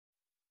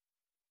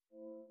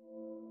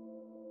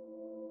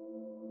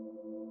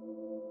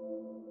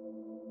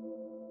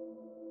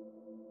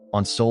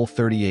On Sol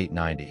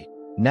 3890,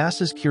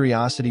 NASA's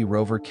Curiosity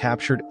rover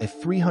captured a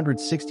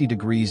 360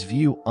 degrees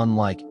view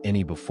unlike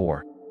any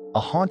before, a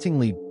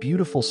hauntingly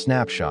beautiful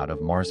snapshot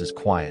of Mars's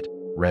quiet,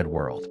 red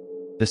world.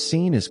 The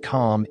scene is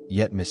calm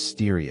yet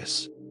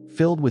mysterious,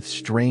 filled with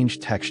strange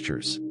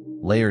textures,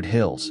 layered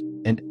hills,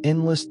 and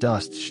endless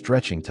dust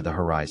stretching to the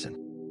horizon.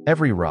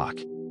 Every rock,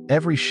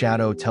 every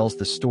shadow tells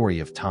the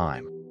story of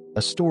time,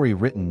 a story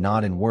written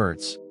not in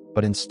words,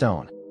 but in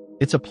stone.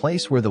 It's a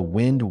place where the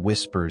wind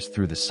whispers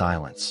through the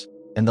silence,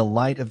 and the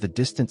light of the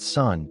distant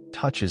sun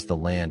touches the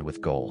land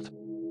with gold.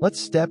 Let's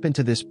step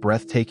into this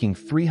breathtaking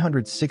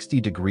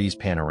 360 degrees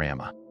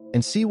panorama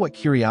and see what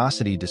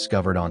Curiosity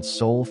discovered on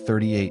Sol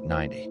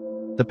 3890.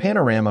 The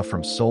panorama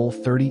from Sol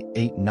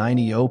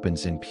 3890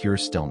 opens in pure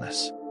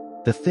stillness.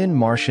 The thin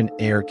Martian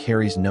air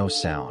carries no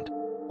sound,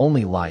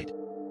 only light,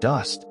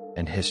 dust,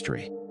 and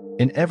history.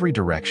 In every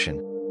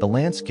direction, the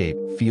landscape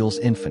feels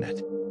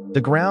infinite. The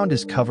ground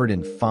is covered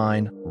in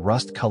fine,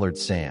 rust-colored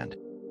sand,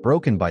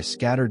 broken by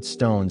scattered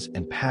stones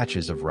and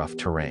patches of rough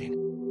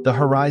terrain. The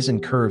horizon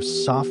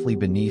curves softly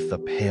beneath a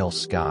pale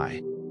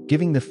sky,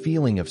 giving the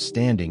feeling of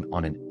standing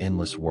on an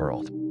endless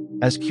world.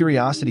 As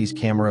Curiosity's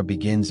camera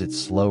begins its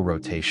slow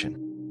rotation,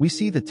 we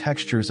see the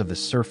textures of the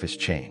surface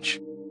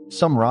change.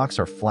 Some rocks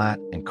are flat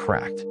and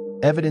cracked,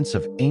 evidence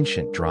of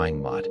ancient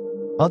drying mud.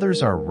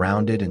 Others are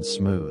rounded and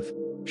smooth,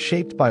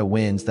 shaped by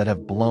winds that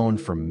have blown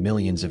for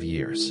millions of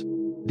years.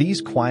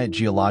 These quiet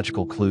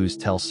geological clues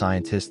tell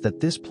scientists that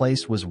this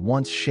place was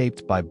once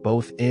shaped by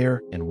both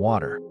air and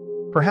water.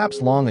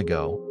 Perhaps long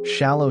ago,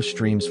 shallow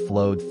streams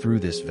flowed through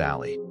this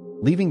valley,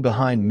 leaving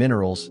behind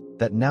minerals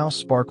that now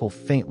sparkle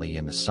faintly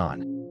in the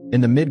sun.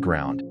 In the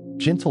midground,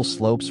 gentle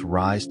slopes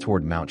rise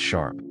toward Mount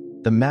Sharp,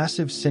 the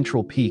massive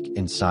central peak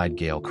inside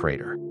Gale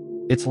Crater.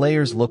 Its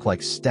layers look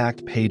like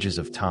stacked pages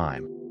of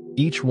time,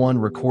 each one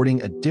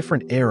recording a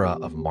different era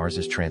of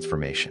Mars's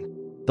transformation.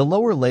 The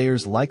lower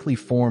layers likely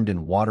formed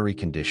in watery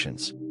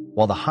conditions,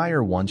 while the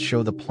higher ones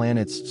show the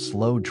planet's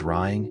slow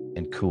drying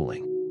and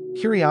cooling.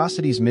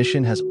 Curiosity's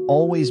mission has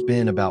always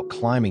been about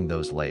climbing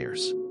those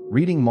layers,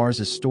 reading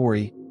Mars's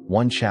story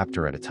one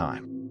chapter at a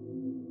time.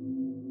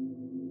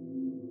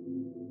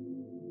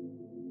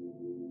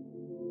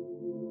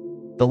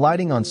 The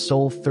lighting on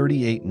Sol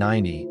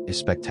 3890 is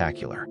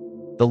spectacular.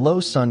 The low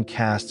sun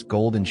casts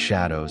golden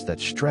shadows that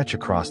stretch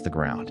across the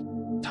ground.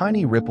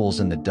 Tiny ripples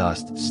in the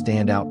dust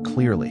stand out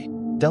clearly,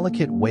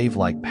 delicate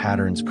wave-like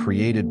patterns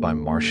created by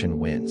Martian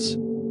winds.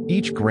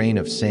 Each grain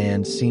of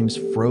sand seems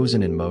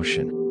frozen in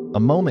motion, a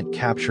moment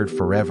captured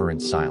forever in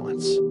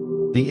silence.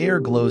 The air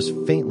glows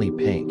faintly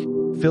pink,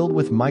 filled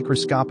with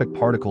microscopic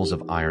particles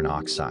of iron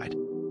oxide,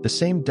 the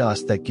same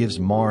dust that gives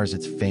Mars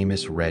its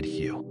famous red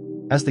hue.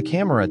 As the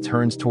camera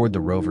turns toward the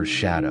rover's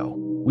shadow,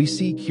 we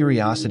see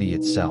Curiosity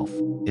itself,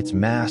 its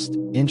mast,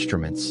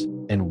 instruments,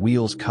 and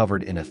wheels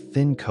covered in a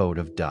thin coat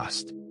of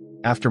dust.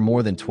 After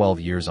more than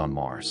 12 years on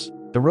Mars,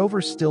 the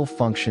rover still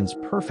functions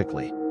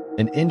perfectly,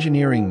 an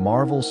engineering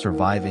marvel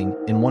surviving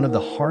in one of the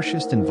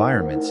harshest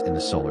environments in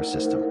the solar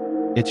system.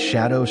 Its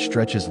shadow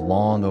stretches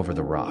long over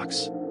the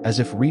rocks, as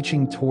if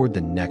reaching toward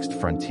the next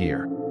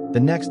frontier, the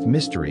next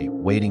mystery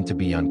waiting to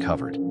be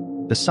uncovered.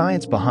 The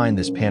science behind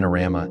this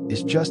panorama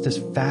is just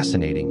as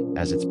fascinating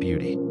as its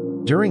beauty.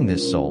 During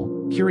this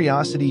Sol,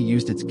 Curiosity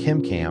used its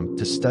ChemCam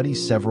to study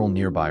several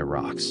nearby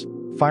rocks,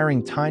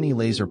 firing tiny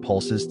laser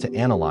pulses to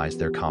analyze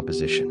their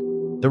composition.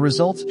 The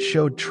results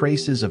showed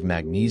traces of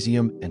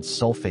magnesium and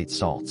sulfate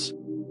salts,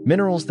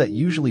 minerals that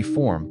usually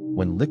form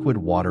when liquid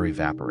water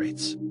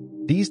evaporates.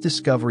 These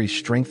discoveries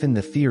strengthen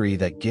the theory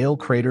that Gale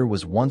Crater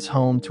was once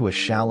home to a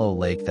shallow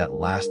lake that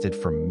lasted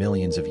for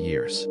millions of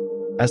years.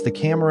 As the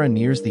camera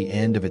nears the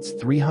end of its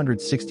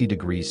 360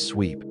 degrees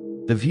sweep,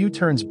 the view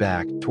turns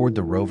back toward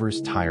the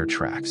rover's tire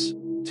tracks,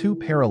 two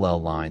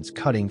parallel lines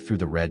cutting through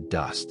the red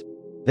dust.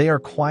 They are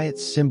quiet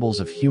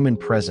symbols of human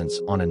presence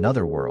on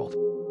another world,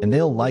 and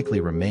they'll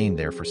likely remain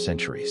there for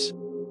centuries.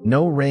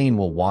 No rain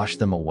will wash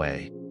them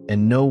away,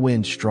 and no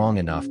wind strong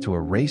enough to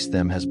erase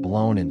them has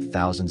blown in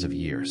thousands of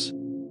years.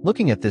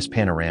 Looking at this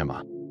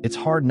panorama, it's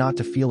hard not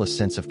to feel a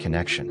sense of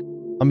connection.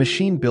 A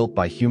machine built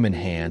by human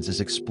hands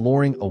is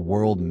exploring a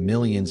world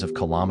millions of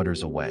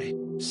kilometers away,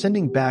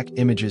 sending back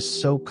images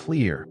so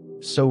clear,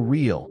 so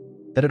real,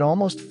 that it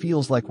almost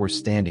feels like we're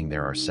standing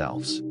there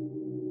ourselves.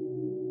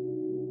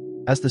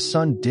 As the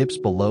sun dips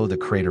below the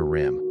crater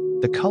rim,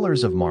 the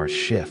colors of Mars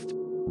shift.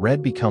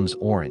 Red becomes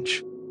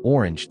orange,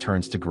 orange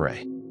turns to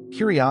gray.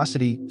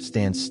 Curiosity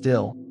stands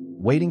still,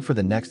 waiting for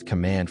the next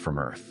command from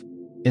Earth.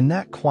 In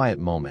that quiet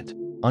moment,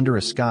 under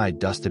a sky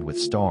dusted with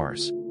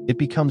stars, it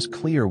becomes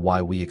clear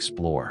why we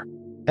explore.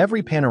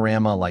 Every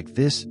panorama like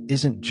this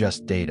isn't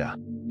just data,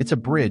 it's a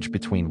bridge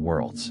between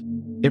worlds.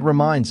 It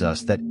reminds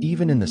us that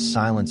even in the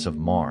silence of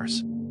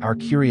Mars, our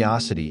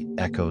curiosity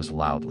echoes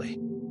loudly.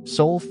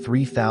 Sol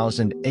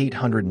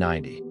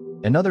 3890,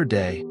 another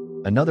day,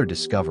 another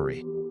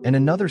discovery, and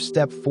another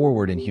step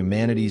forward in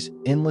humanity's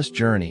endless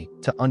journey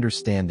to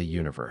understand the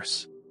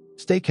universe.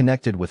 Stay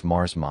connected with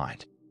Mars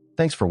Mind.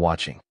 Thanks for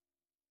watching.